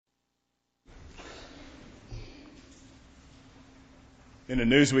In a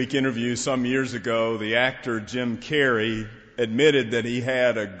Newsweek interview some years ago, the actor Jim Carrey admitted that he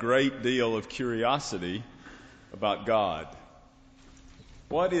had a great deal of curiosity about God.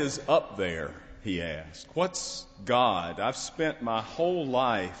 What is up there, he asked. What's God? I've spent my whole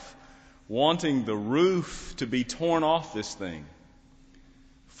life wanting the roof to be torn off this thing.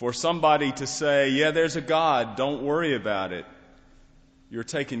 For somebody to say, yeah, there's a God, don't worry about it. You're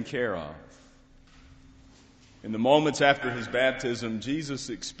taken care of. In the moments after his baptism,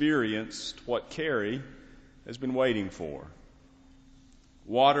 Jesus experienced what Carrey has been waiting for.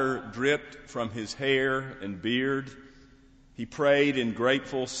 Water dripped from his hair and beard. He prayed in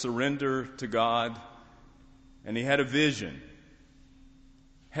grateful surrender to God, and he had a vision.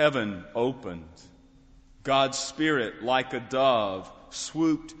 Heaven opened. God's Spirit, like a dove,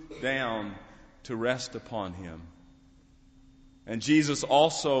 swooped down to rest upon him. And Jesus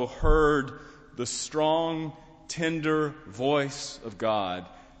also heard the strong, tender voice of God.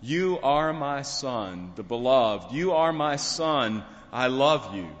 You are my Son, the beloved. You are my Son. I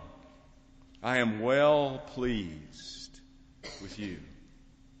love you. I am well pleased with you.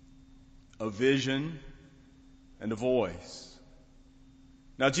 A vision and a voice.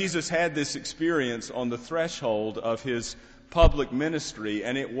 Now, Jesus had this experience on the threshold of his public ministry,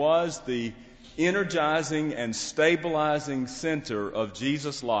 and it was the energizing and stabilizing center of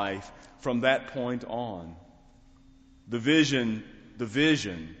Jesus' life from that point on. The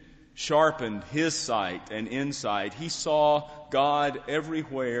vision sharpened his sight and insight. He saw God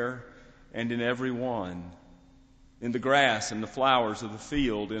everywhere and in everyone. In the grass and the flowers of the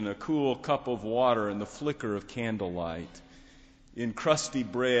field, in a cool cup of water and the flicker of candlelight, in crusty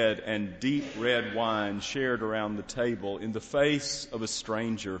bread and deep red wine shared around the table, in the face of a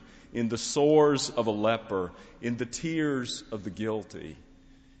stranger, in the sores of a leper, in the tears of the guilty,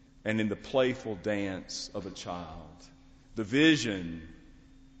 and in the playful dance of a child. The vision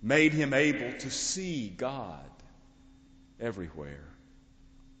made him able to see God everywhere.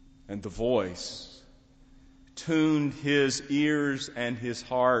 And the voice tuned his ears and his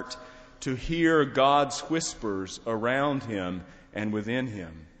heart to hear God's whispers around him and within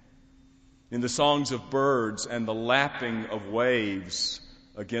him. In the songs of birds and the lapping of waves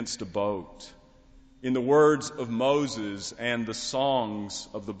against a boat. In the words of Moses and the songs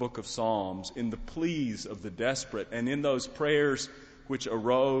of the book of Psalms, in the pleas of the desperate, and in those prayers which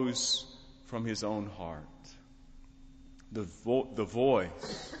arose from his own heart. The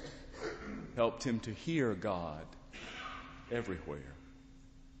voice helped him to hear God everywhere.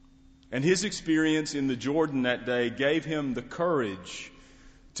 And his experience in the Jordan that day gave him the courage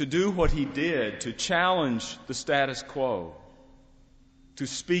to do what he did, to challenge the status quo, to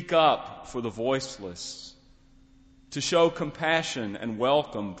speak up for the voiceless, to show compassion and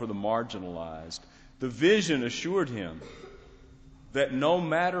welcome for the marginalized. The vision assured him that no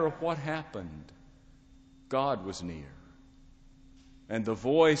matter what happened, God was near. And the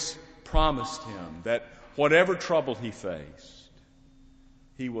voice promised him that whatever trouble he faced,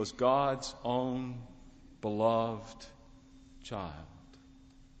 he was God's own beloved child.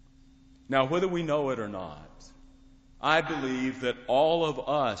 Now, whether we know it or not, I believe that all of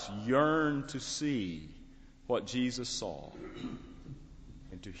us yearn to see what Jesus saw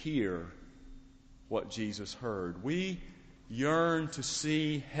and to hear what Jesus heard. We yearn to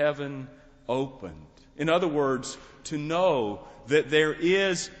see heaven opened. In other words, to know that there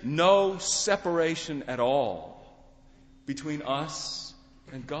is no separation at all between us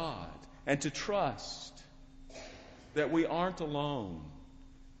and God, and to trust that we aren't alone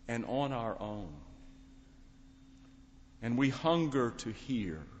and on our own. And we hunger to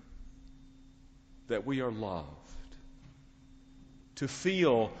hear that we are loved, to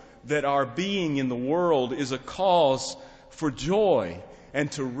feel that our being in the world is a cause for joy,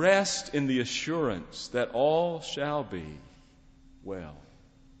 and to rest in the assurance that all shall be well.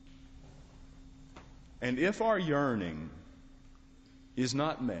 And if our yearning is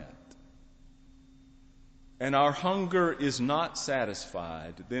not met, and our hunger is not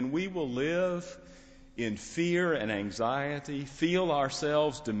satisfied, then we will live in fear and anxiety, feel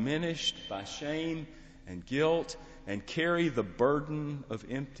ourselves diminished by shame and guilt, and carry the burden of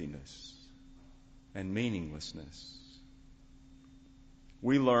emptiness and meaninglessness.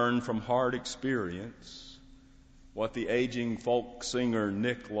 We learn from hard experience what the aging folk singer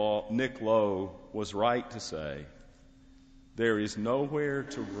Nick Lowe was right to say. There is nowhere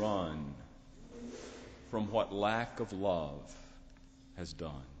to run from what lack of love has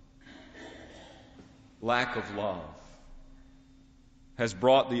done. Lack of love has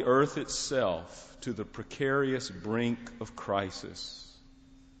brought the earth itself to the precarious brink of crisis.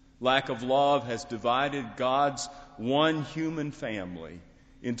 Lack of love has divided God's one human family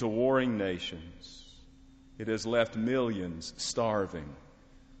into warring nations. It has left millions starving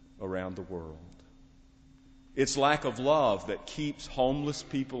around the world. It's lack of love that keeps homeless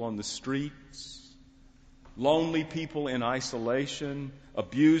people on the streets, lonely people in isolation,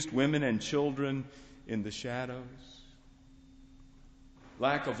 abused women and children in the shadows.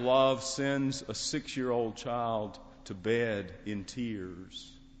 Lack of love sends a 6-year-old child to bed in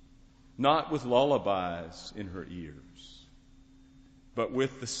tears, not with lullabies in her ears, but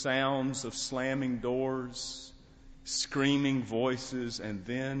with the sounds of slamming doors, screaming voices, and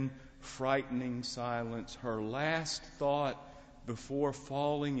then frightening silence. Her last thought before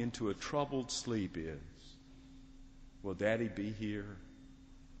falling into a troubled sleep is, will Daddy be here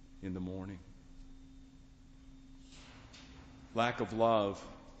in the morning? Lack of love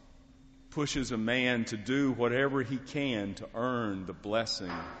pushes a man to do whatever he can to earn the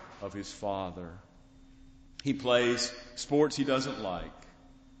blessing of his father. He plays sports he doesn't like,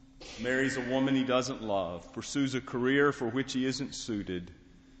 marries a woman he doesn't love, pursues a career for which he isn't suited,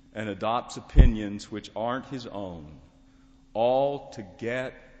 and adopts opinions which aren't his own, all to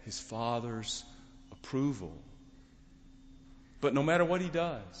get his father's approval. But no matter what he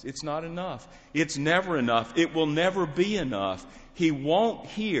does, it's not enough. It's never enough. It will never be enough. He won't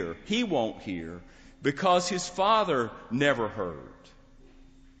hear because his father never heard.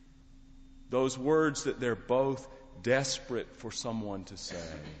 Those words that they're both desperate for someone to say.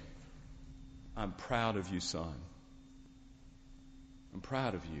 I'm proud of you, son. I'm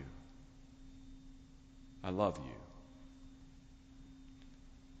proud of you. I love you.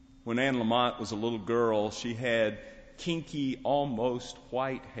 When Anne Lamott was a little girl, she had kinky, almost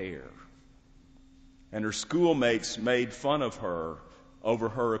white hair. And her schoolmates made fun of her over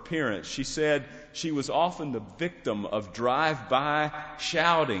her appearance. She said she was often the victim of drive-by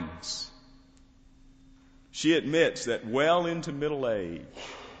shoutings. She admits that well into middle age,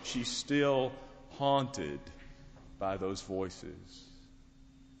 she's still haunted by those voices.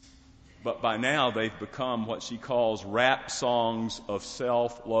 But by now, they've become what she calls rap songs of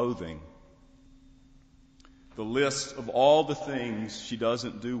self-loathing. The list of all the things she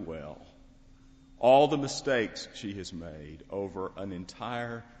doesn't do well, all the mistakes she has made over an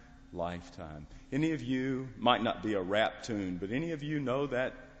entire lifetime. Any of you, might not be a rap tune, but any of you know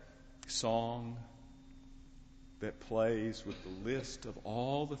that song that plays with the list of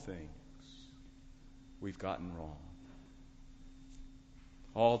all the things we've gotten wrong?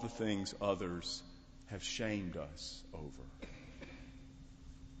 All the things others have shamed us over.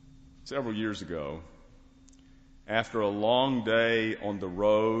 Several years ago, after a long day on the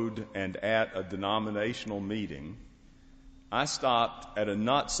road and at a denominational meeting, I stopped at a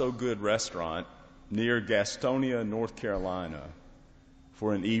not-so-good restaurant near Gastonia, North Carolina,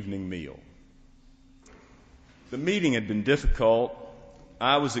 for an evening meal. The meeting had been difficult.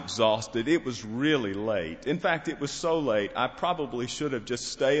 I was exhausted. It was really late. In fact, it was so late, I probably should have just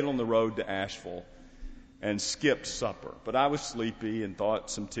stayed on the road to Asheville and skipped supper. But I was sleepy and thought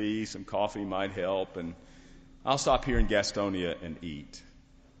some tea, some coffee might help, and I'll stop here in Gastonia and eat.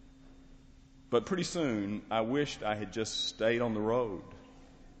 But pretty soon, I wished I had just stayed on the road.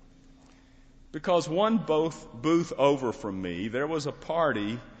 Because one booth over from me, there was a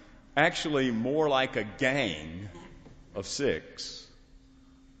party, actually more like a gang of 6.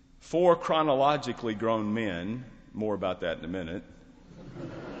 4 chronologically grown men, more about that in a minute.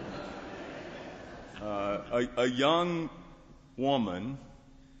 A young woman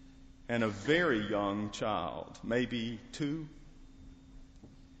and a very young child, maybe 2.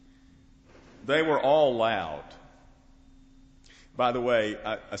 They were all loud. By the way,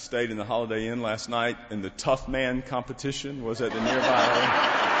 I stayed in the Holiday Inn last night, and the Tough Man competition was at the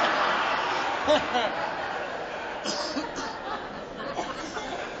nearby.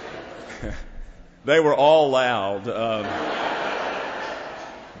 They were all loud.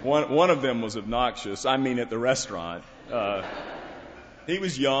 One of them was obnoxious. I mean, at the restaurant. He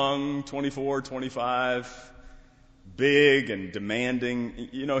was young, 24, 25, big and demanding.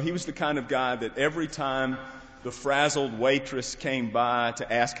 You know, he was the kind of guy that every time the frazzled waitress came by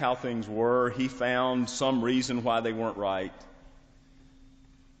to ask how things were, he found some reason why they weren't right.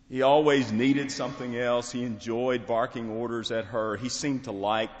 He always needed something else. He enjoyed barking orders at her. He seemed to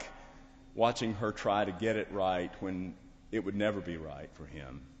like watching her try to get it right when it would never be right for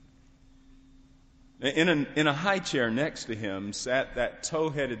him. In a high chair next to him sat that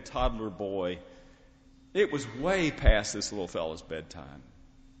tow-headed toddler boy. It was way past this little fellow's bedtime.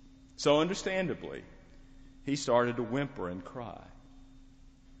 So understandably, he started to whimper and cry.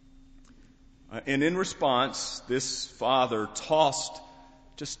 And in response, this father tossed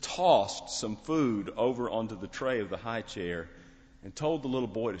just tossed some food over onto the tray of the high chair and told the little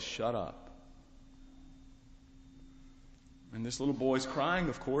boy to shut up. And this little boy's crying,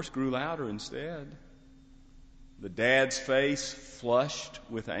 of course, grew louder instead. The dad's face flushed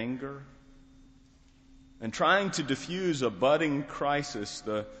with anger. And trying to diffuse a budding crisis,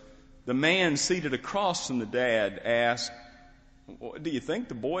 the man seated across from the dad asked, "Do you think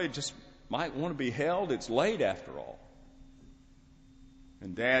the boy just might want to be held? It's late after all."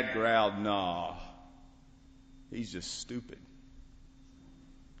 And Dad growled, "Nah, he's just stupid.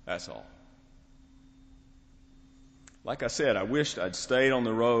 That's all." Like I said, I wished I'd stayed on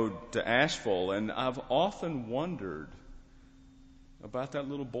the road to Asheville, and I've often wondered about that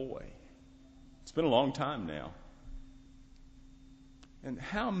little boy. It's been a long time now. And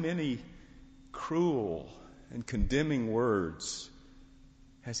how many cruel and condemning words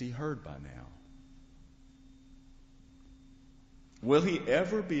has he heard by now? Will he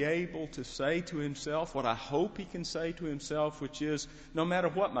ever be able to say to himself what I hope he can say to himself, which is, no matter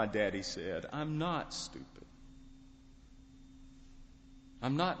what my daddy said, I'm not stupid.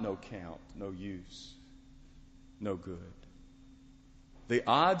 I'm not no count, no use, no good. The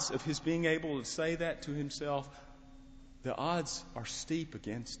odds of his being able to say that to himself, the odds are steep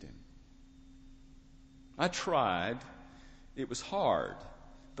against him. I tried. It was hard.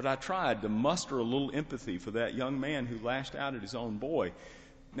 But I tried to muster a little empathy for that young man who lashed out at his own boy.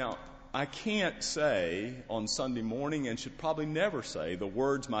 Now, I can't say on Sunday morning, and should probably never say, the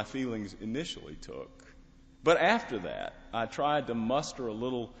words my feelings initially took. But after that, I tried to muster a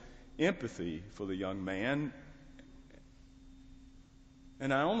little empathy for the young man.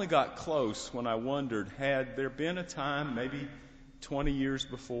 And I only got close when I wondered, had there been a time, maybe 20 years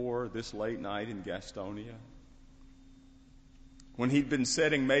before this late night in Gastonia, when he'd been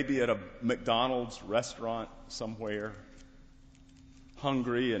sitting maybe at a McDonald's restaurant somewhere,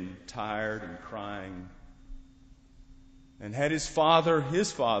 hungry and tired and crying, and had his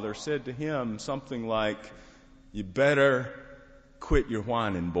father said to him something like, "You better quit your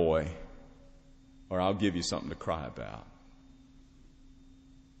whining, boy, or I'll give you something to cry about."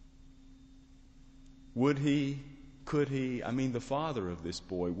 Would he, could he, the father of this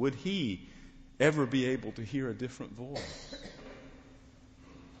boy, would he ever be able to hear a different voice?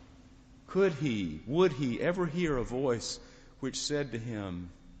 Would he ever hear a voice which said to him,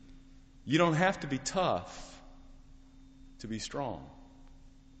 "You don't have to be tough to be strong.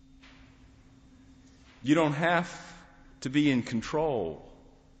 You don't have to be in control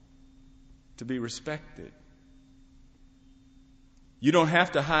to be respected. You don't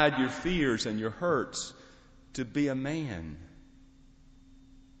have to hide your fears and your hurts to be a man.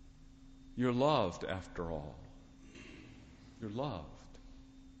 You're loved after all. You're loved.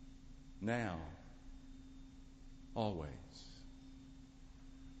 Now. Always."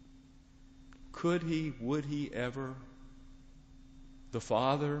 Could he, would he ever, the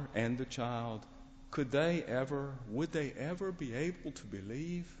father and the child, would they ever be able to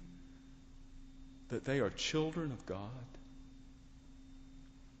believe that they are children of God?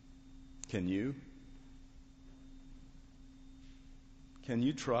 Can you? Can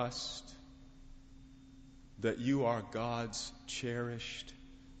you trust that you are God's cherished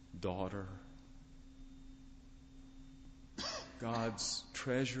daughter, God's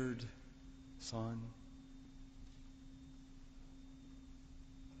treasured son?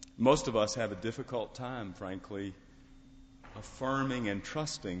 Most of us have a difficult time, frankly, affirming and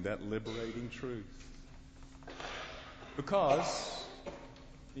trusting that liberating truth. Because,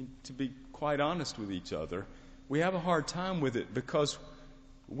 to be quite honest with each other, we have a hard time with it because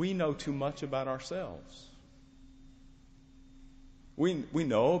we know too much about ourselves. We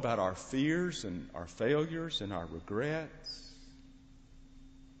know about our fears and our failures and our regrets.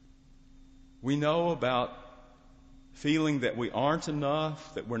 We know about feeling that we aren't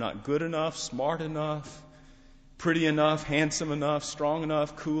enough, that we're not good enough, smart enough, pretty enough, handsome enough, strong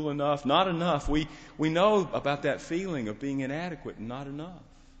enough, cool enough, not enough. We know about that feeling of being inadequate and not enough.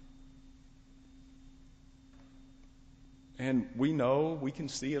 And we know, we can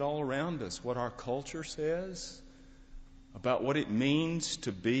see it all around us, what our culture says about what it means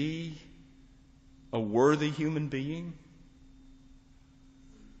to be a worthy human being.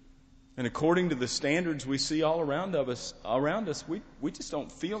 And according to the standards we see all around us, we just don't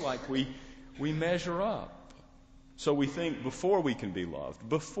feel like we measure up. So we think before we can be loved,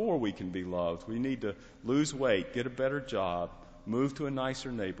 we need to lose weight, get a better job, move to a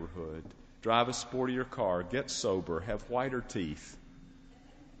nicer neighborhood, drive a sportier car, get sober, have whiter teeth,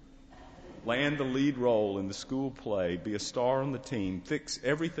 land the lead role in the school play, be a star on the team, fix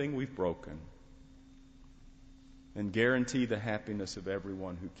everything we've broken. and guarantee the happiness of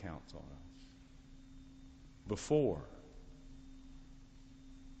everyone who counts on us before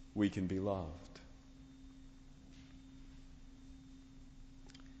we can be loved.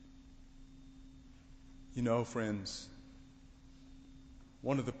 You know, friends,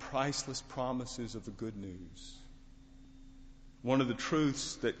 one of the priceless promises of the good news, one of the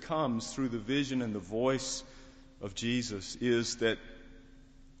truths that comes through the vision and the voice of Jesus is that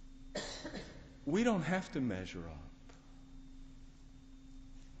we don't have to measure up.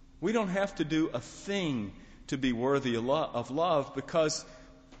 We don't have to do a thing to be worthy of love because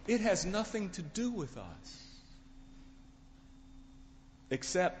it has nothing to do with us,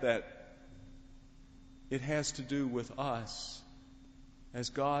 except that it has to do with us as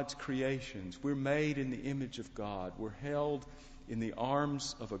God's creations. We're made in the image of God. We're held in the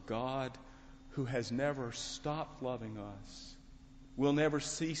arms of a God who has never stopped loving us, will never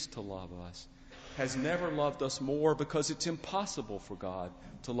cease to love us, has never loved us more because it's impossible for God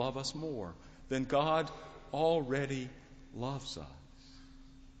to love us more than God already loves us.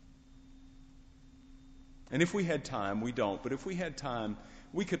 And if we had time, we don't, but if we had time,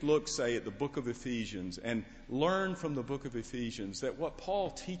 we could look, say, at the book of Ephesians and learn from the book of Ephesians that what Paul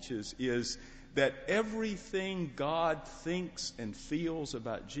teaches is that everything God thinks and feels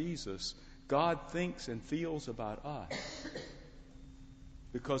about Jesus, God thinks and feels about us.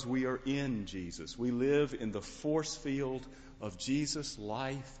 Because we are in Jesus. We live in the force field of Jesus'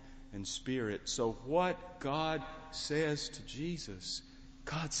 life and spirit. So what God says to Jesus,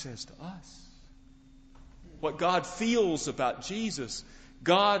 God says to us. What God feels about Jesus,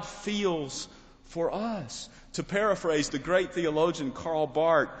 God feels for us. To paraphrase the great theologian Karl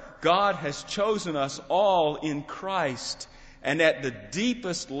Barth, God has chosen us all in Christ, and at the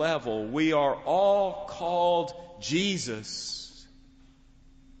deepest level, we are all called Jesus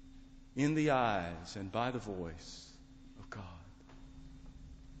in the eyes and by the voice of God.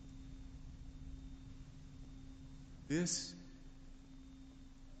 This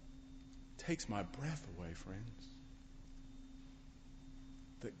takes my breath away, friends.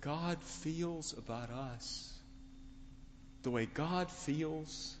 That God feels about us the way God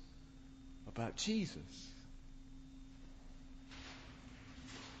feels about Jesus.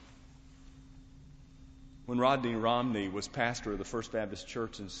 When Rodney Romney was pastor of the First Baptist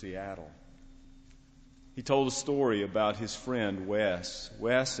Church in Seattle, he told a story about his friend Wes.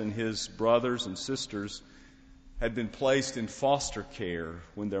 Wes and his brothers and sisters had been placed in foster care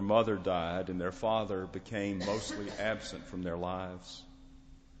when their mother died and their father became mostly absent from their lives.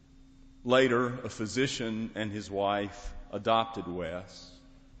 Later, a physician and his wife adopted Wes.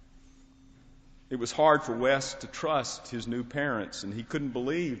 It was hard for Wes to trust his new parents, and he couldn't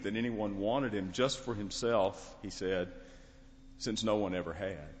believe that anyone wanted him just for himself, he said, since no one ever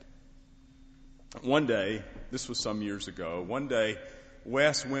had. One day, this was some years ago, one day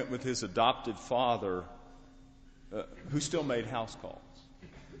Wes went with his adopted father, who still made house calls.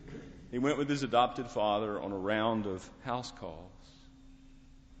 He went with his adopted father on a round of house calls.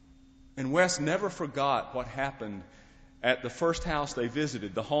 And Wes never forgot what happened at the first house they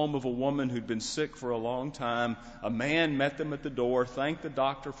visited, the home of a woman who'd been sick for a long time. A man met them at the door, thanked the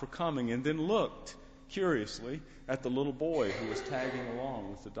doctor for coming, and then looked curiously at the little boy who was tagging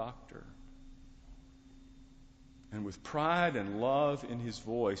along with the doctor. And with pride and love in his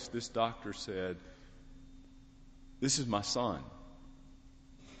voice, this doctor said, "This is my son,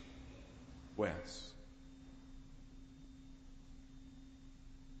 Wes."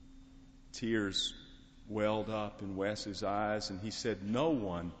 Tears welled up in Wes's eyes, and he said, "No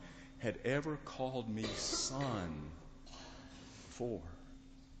one had ever called me son before."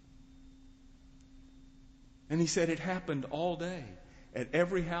 And he said it happened all day. At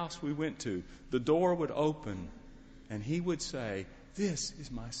every house we went to, the door would open, and he would say, "This is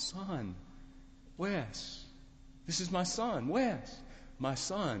my son, Wes. This is my son, Wes. My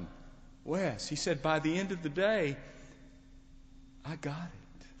son, Wes." He said, by the end of the day, I got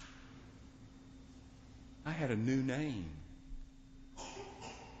it. I had a new name.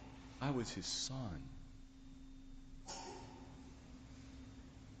 I was his son.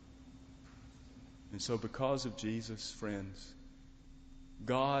 And so because of Jesus, friends,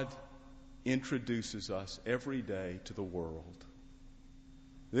 God introduces us every day to the world.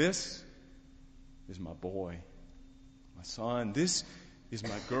 This is my boy, my son. This is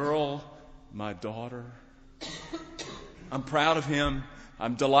my girl, my daughter. I'm proud of him.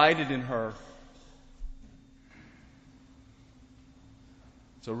 I'm delighted in her.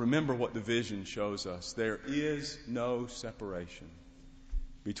 So remember what the vision shows us. There is no separation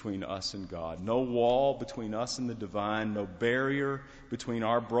between us and God. No wall between us and the divine. No barrier between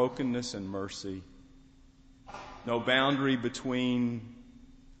our brokenness and mercy. no boundary between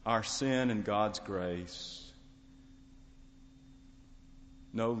our sin and God's grace,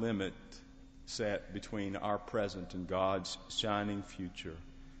 no limit set between our present and God's shining future.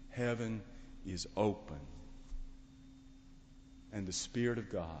 Heaven is open, and the Spirit of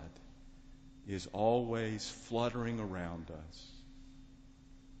God is always fluttering around us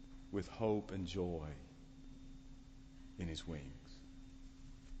with hope and joy in His wings.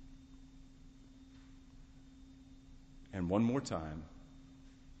 And one more time,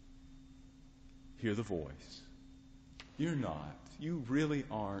 hear the voice. You're not. You really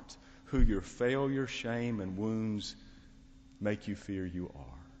aren't who your failure, shame, and wounds make you fear you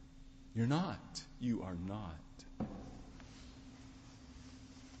are. You're not. You are not.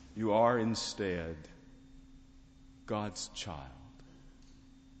 You are instead God's child.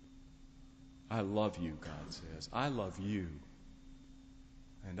 I love you, God says. I love you.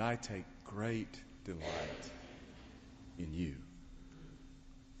 And I take great delight in you.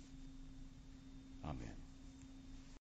 Amen.